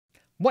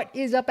What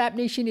is up, App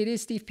Nation? It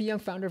is Steve P. Young,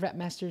 founder of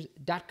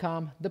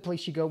appmasters.com, the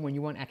place you go when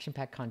you want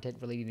action-packed content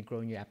relating to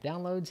growing your app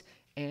downloads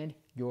and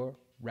your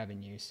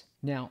revenues.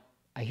 Now,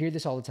 I hear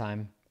this all the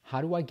time.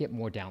 How do I get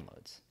more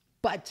downloads?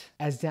 But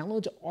as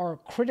downloads are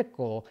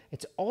critical,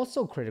 it's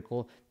also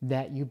critical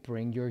that you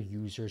bring your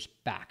users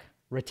back.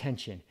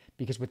 Retention,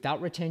 because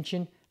without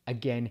retention,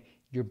 again,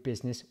 your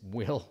business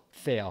will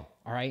fail,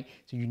 all right?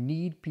 So you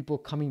need people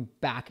coming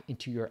back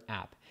into your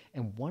app.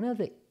 And one of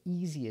the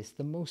easiest,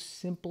 the most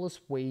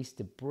simplest ways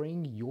to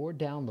bring your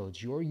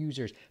downloads, your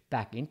users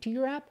back into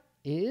your app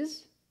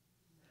is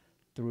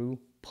through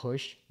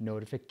push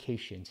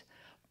notifications.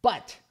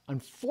 But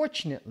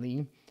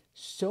unfortunately,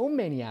 so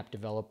many app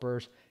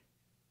developers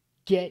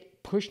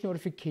get push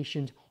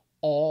notifications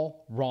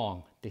all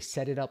wrong. They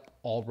set it up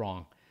all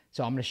wrong.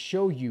 So I'm going to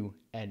show you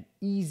an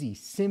easy,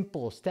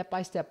 simple,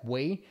 step-by-step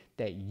way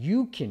that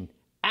you can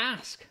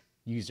ask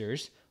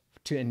users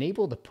to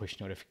enable the push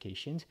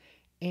notifications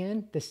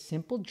and the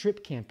simple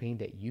drip campaign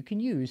that you can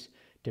use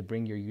to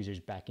bring your users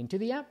back into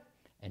the app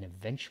and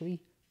eventually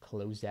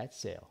close that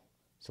sale.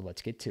 So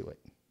let's get to it.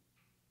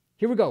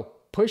 Here we go.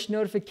 Push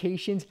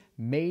notifications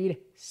made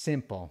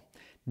simple.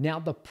 Now,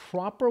 the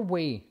proper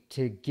way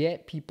to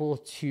get people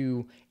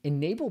to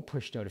enable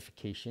push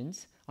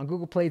notifications on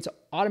Google Play, it's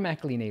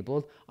automatically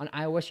enabled. On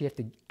iOS, you have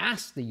to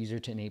ask the user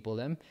to enable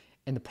them.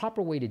 And the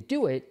proper way to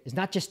do it is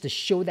not just to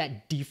show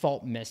that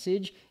default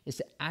message, is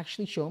to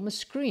actually show them a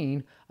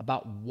screen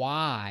about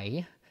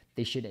why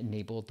they should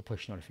enable the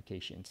push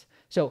notifications.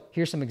 So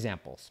here's some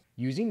examples.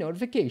 Using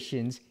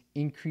notifications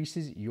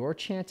increases your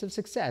chance of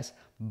success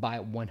by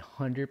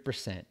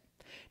 100%.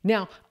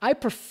 Now, I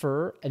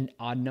prefer an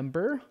odd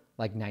number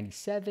like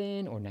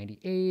 97 or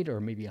 98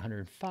 or maybe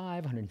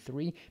 105,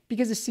 103,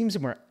 because it seems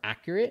more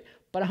accurate.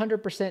 But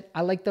 100%,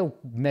 I like the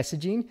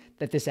messaging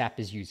that this app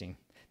is using,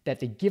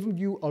 that they give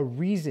you a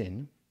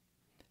reason,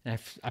 and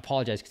I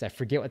apologize because I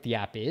forget what the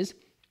app is,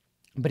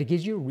 but it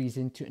gives you a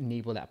reason to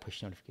enable that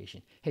push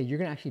notification. Hey, you're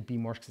gonna actually be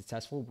more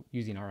successful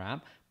using our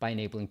app by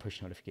enabling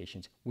push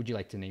notifications. Would you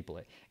like to enable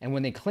it? And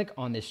when they click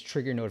on this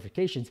trigger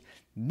notifications,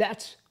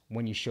 that's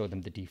when you show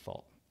them the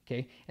default,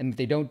 okay? And if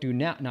they don't do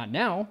not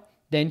now,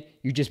 then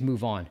you just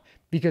move on.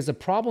 Because the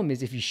problem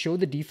is if you show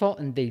the default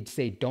and they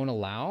say don't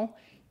allow,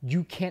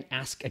 you can't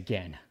ask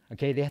again,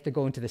 okay? They have to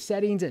go into the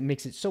settings. It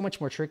makes it so much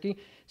more tricky.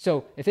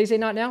 So if they say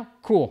not now,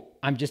 cool.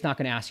 I'm just not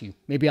gonna ask you.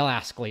 Maybe I'll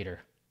ask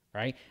later,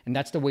 right? And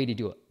that's the way to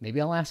do it. Maybe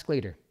I'll ask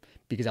later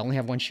because I only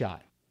have one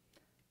shot.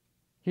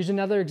 Here's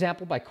another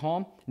example by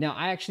Calm. Now,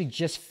 I actually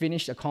just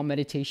finished a Calm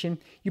meditation.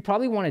 You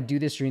probably wanna do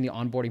this during the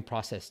onboarding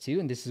process too,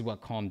 and this is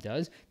what Calm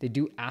does. They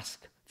do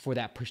ask for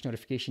that push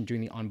notification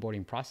during the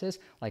onboarding process,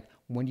 like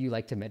when do you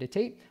like to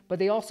meditate? But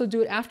they also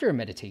do it after a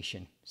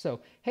meditation.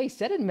 So, hey,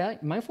 set a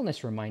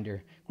mindfulness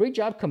reminder. Great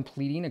job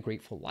completing a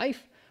grateful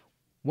life.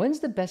 When's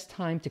the best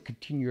time to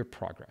continue your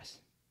progress?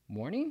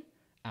 Morning,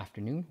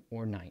 afternoon,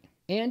 or night?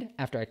 And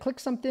after I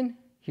click something,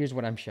 here's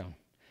what I'm shown.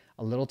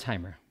 A little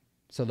timer.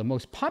 So the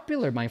most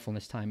popular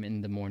mindfulness time in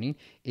the morning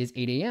is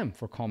 8 a.m.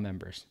 for Calm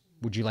members.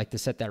 Would you like to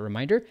set that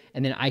reminder?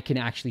 And then I can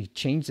actually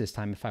change this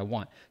time if I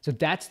want. So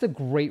that's the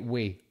great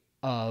way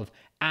of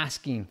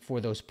asking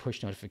for those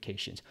push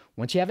notifications.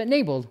 Once you have it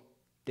enabled,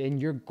 then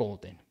you're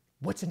golden.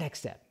 What's the next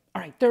step?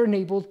 All right, they're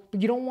enabled,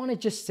 but you don't want to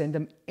just send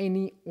them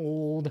any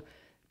old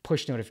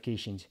push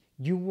notifications.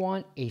 You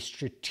want a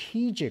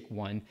strategic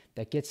one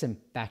that gets them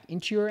back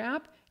into your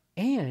app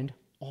and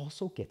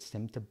also gets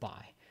them to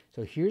buy.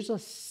 So here's a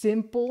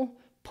simple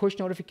push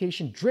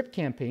notification drip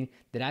campaign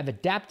that I've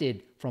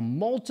adapted from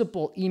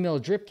multiple email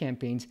drip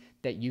campaigns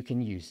that you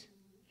can use.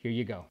 Here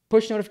you go.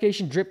 Push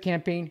notification drip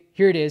campaign,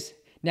 here it is.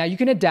 Now you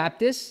can adapt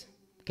this,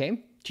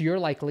 okay, to your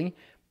liking,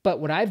 but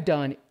what I've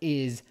done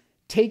is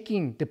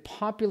taking the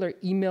popular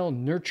email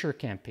nurture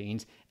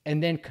campaigns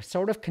and then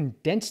sort of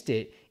condensed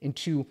it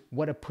into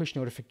what a push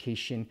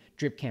notification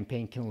drip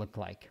campaign can look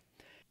like.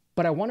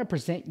 But I want to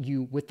present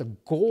you with the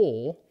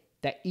goal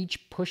that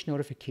each push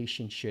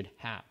notification should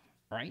have,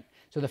 all right?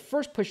 So the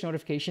first push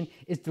notification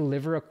is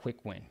deliver a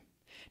quick win.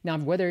 Now,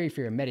 whether if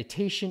you're a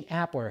meditation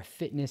app or a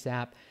fitness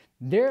app,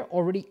 they're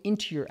already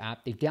into your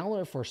app, they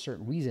download it for a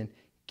certain reason.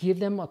 Give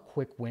them a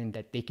quick win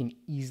that they can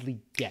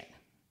easily get,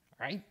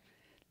 all right?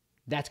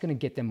 That's gonna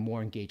get them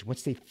more engaged.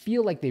 Once they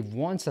feel like they've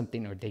won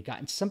something or they've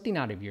gotten something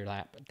out of your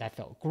app that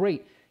felt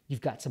great,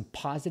 you've got some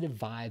positive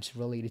vibes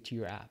related to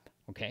your app,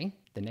 okay?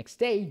 The next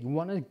day, you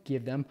wanna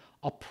give them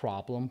a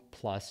problem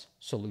plus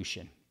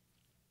solution.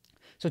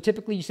 So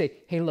typically you say,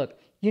 hey, look,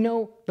 you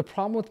know, the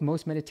problem with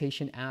most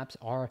meditation apps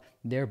are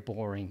they're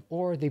boring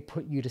or they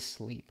put you to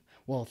sleep.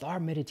 Well, with our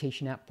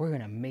meditation app, we're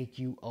gonna make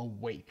you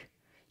awake.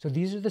 So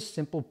these are the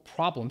simple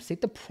problems. Take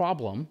the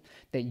problem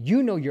that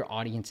you know your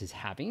audience is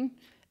having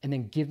and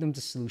then give them the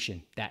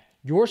solution. That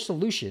your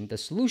solution, the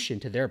solution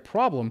to their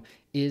problem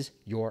is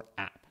your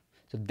app.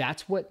 So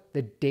that's what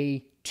the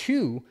day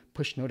 2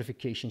 push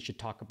notification should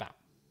talk about.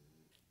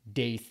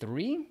 Day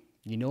 3,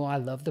 you know I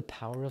love the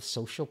power of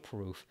social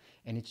proof,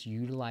 and it's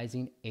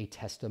utilizing a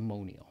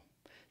testimonial.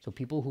 So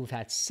people who've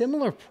had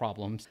similar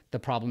problems, the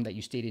problem that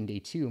you stated in day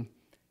 2,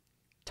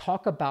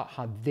 talk about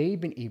how they've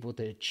been able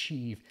to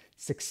achieve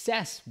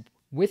success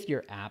with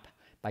your app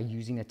by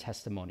using a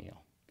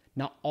testimonial.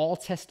 Now, all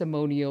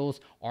testimonials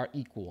are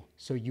equal.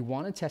 So you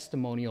want a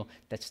testimonial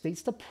that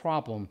states the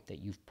problem that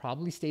you've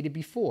probably stated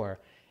before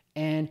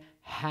and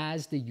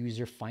has the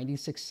user finding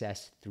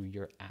success through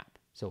your app.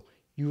 So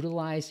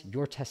utilize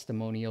your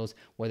testimonials,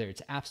 whether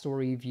it's App Store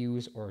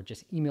reviews or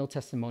just email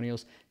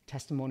testimonials.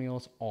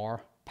 Testimonials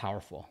are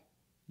powerful.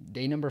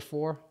 Day number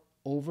 4,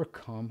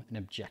 overcome an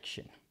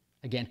objection.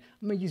 Again,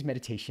 I'm gonna use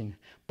meditation,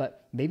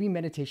 but maybe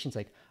meditation's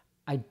like,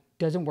 I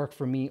doesn't work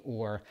for me,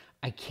 or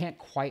I can't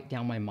quiet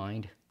down my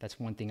mind. That's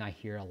one thing I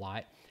hear a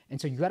lot. And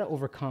so you gotta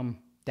overcome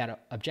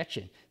that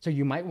objection. So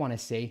you might wanna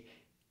say,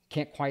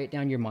 can't quiet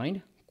down your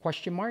mind, ?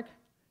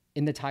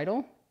 In the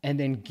title, and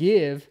then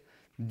give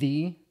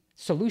the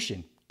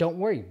solution. Don't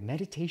worry,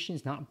 meditation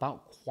is not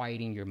about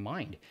quieting your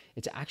mind.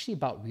 It's actually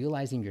about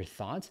realizing your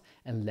thoughts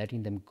and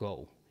letting them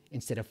go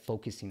instead of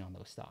focusing on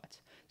those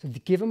thoughts. So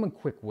give them a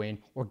quick win,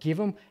 or give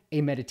them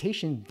a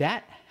meditation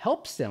that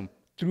helps them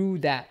through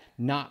that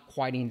not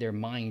quieting their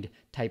mind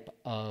type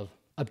of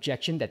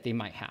objection that they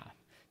might have.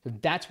 So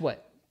that's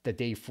what the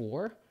day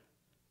 4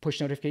 push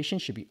notification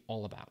should be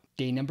all about.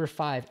 Day number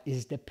 5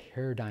 is the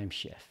paradigm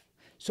shift.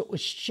 So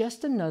it's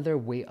just another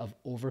way of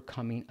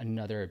overcoming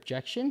another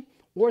objection,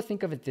 or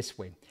think of it this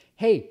way.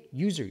 Hey,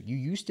 user, you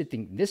used to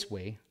think this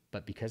way,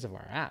 but because of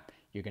our app,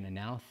 you're gonna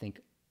now think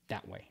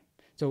that way.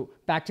 So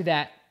back to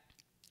that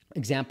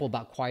example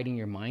about quieting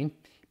your mind.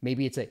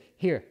 Maybe it's like,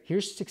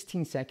 here's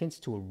 16 seconds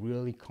to a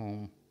really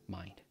calm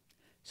mind.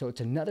 So it's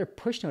another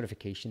push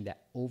notification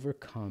that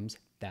overcomes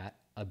that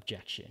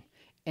objection.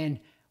 And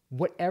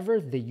whatever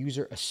the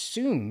user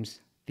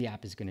assumes the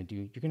app is gonna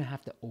do, you're gonna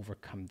have to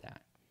overcome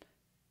that.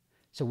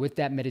 So with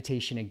that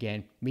meditation,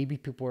 again, maybe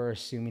people are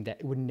assuming that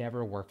it would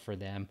never work for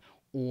them,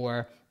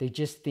 or they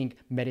just think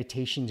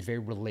meditation is very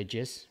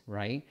religious,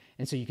 right?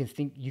 And so you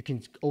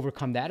can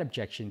overcome that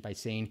objection by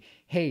saying,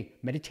 hey,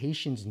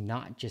 meditation's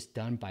not just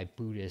done by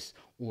Buddhists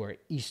or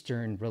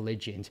Eastern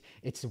religions.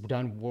 It's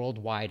done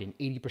worldwide, and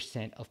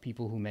 80% of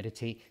people who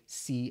meditate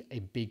see a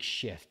big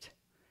shift,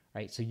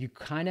 right? So you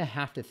kind of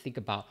have to think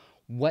about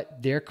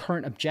what their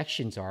current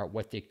objections are,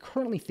 what they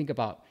currently think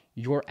about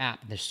your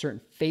app, the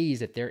certain phase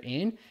that they're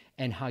in,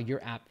 and how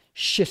your app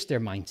shifts their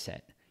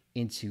mindset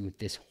into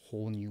this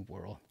whole new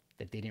world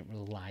that they didn't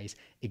realize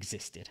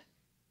existed.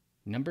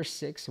 Number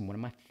 6, and one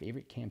of my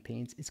favorite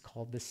campaigns, is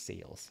called the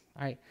sales.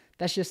 All right,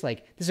 that's just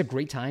like, this is a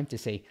great time to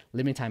say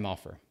limited time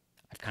offer.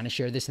 I've kind of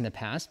shared this in the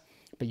past,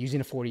 but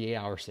using a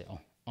 48-hour sale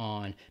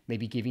on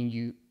maybe giving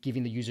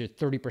the user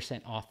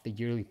 30% off the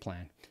yearly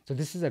plan. So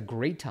this is a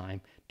great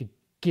time to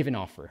give an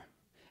offer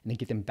and then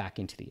get them back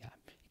into the app.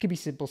 It could be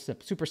simple,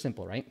 super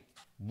simple, right?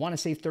 Want to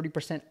save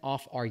 30%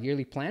 off our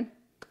yearly plan?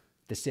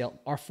 The sale,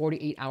 our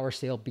 48-hour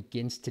sale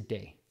begins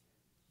today.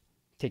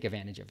 Take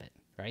advantage of it,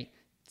 right?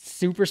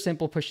 Super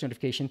simple push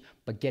notification,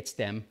 but gets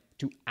them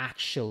to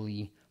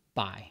actually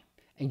buy.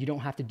 And you don't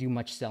have to do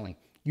much selling.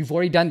 You've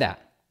already done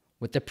that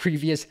with the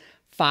previous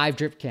 5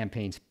 drip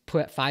campaigns,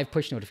 5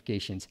 push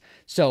notifications.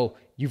 So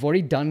you've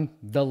already done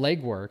the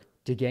legwork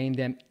to getting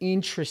them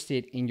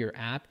interested in your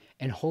app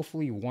and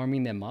hopefully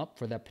warming them up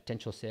for that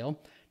potential sale.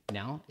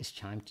 Now it's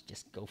time to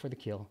just go for the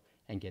kill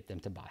and get them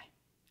to buy.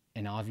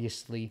 And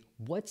obviously,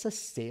 what's a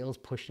sales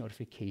push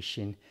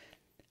notification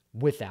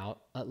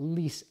without at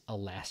least a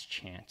last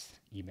chance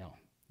email?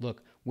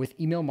 Look, with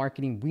email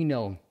marketing, we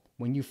know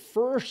when you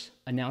first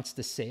announce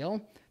the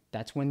sale,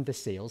 that's when the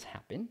sales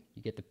happen.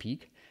 You get the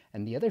peak,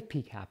 and the other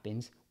peak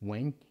happens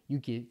when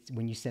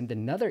you send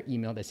another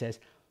email that says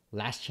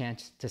last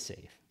chance to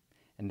save.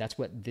 And that's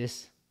what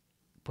this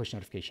push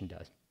notification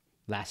does.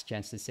 Last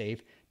chance to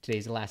save.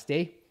 Today's the last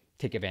day.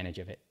 Take advantage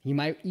of it. You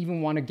might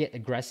even want to get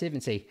aggressive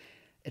and say,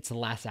 it's the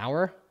last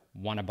hour,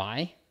 want to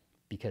buy,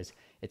 because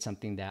it's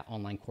something that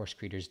online course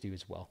creators do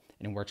as well,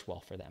 and it works well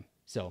for them.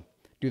 So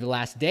do the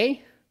last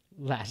day,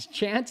 last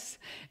chance,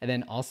 and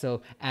then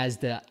also as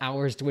the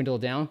hours dwindle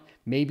down,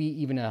 maybe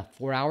even a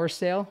 4-hour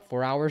sale,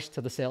 4 hours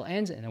till the sale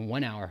ends, and then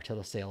 1 hour till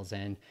the sales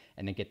end,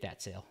 and then get that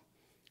sale.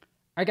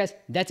 All right, guys,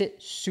 that's it.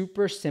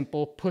 Super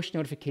simple push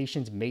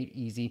notifications made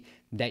easy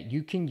that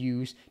you can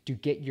use to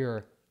get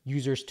your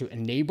users to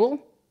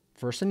enable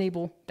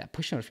that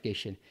push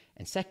notification,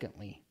 and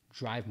secondly,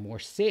 drive more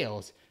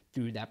sales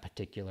through that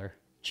particular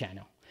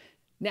channel.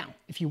 Now,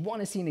 if you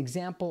want to see an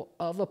example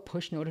of a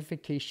push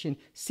notification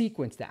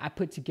sequence that I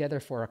put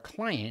together for a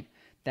client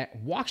that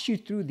walks you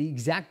through the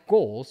exact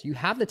goals, you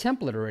have the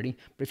template already,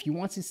 but if you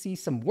want to see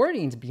some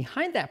wordings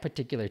behind that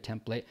particular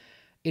template,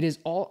 it is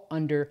all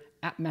under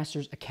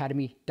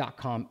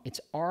appmastersacademy.com. It's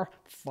our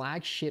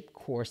flagship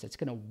course that's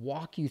going to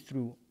walk you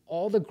through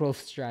all the growth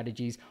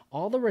strategies,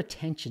 all the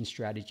retention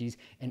strategies,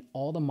 and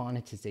all the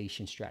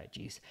monetization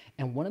strategies.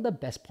 And one of the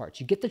best parts,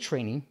 you get the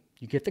training,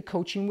 you get the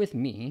coaching with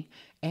me,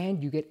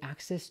 and you get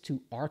access to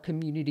our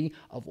community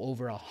of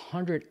over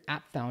 100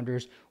 app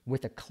founders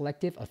with a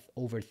collective of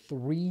over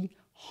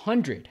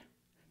 300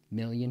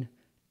 million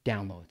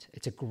downloads.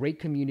 It's a great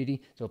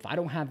community. So if I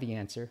don't have the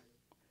answer,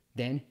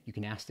 then you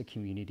can ask the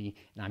community,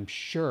 and I'm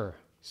sure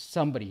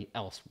somebody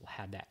else will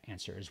have that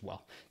answer as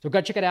well. So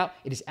go check it out.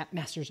 It is at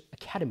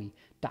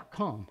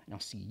mastersacademy.com, and I'll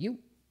see you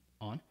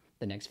on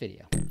the next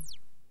video.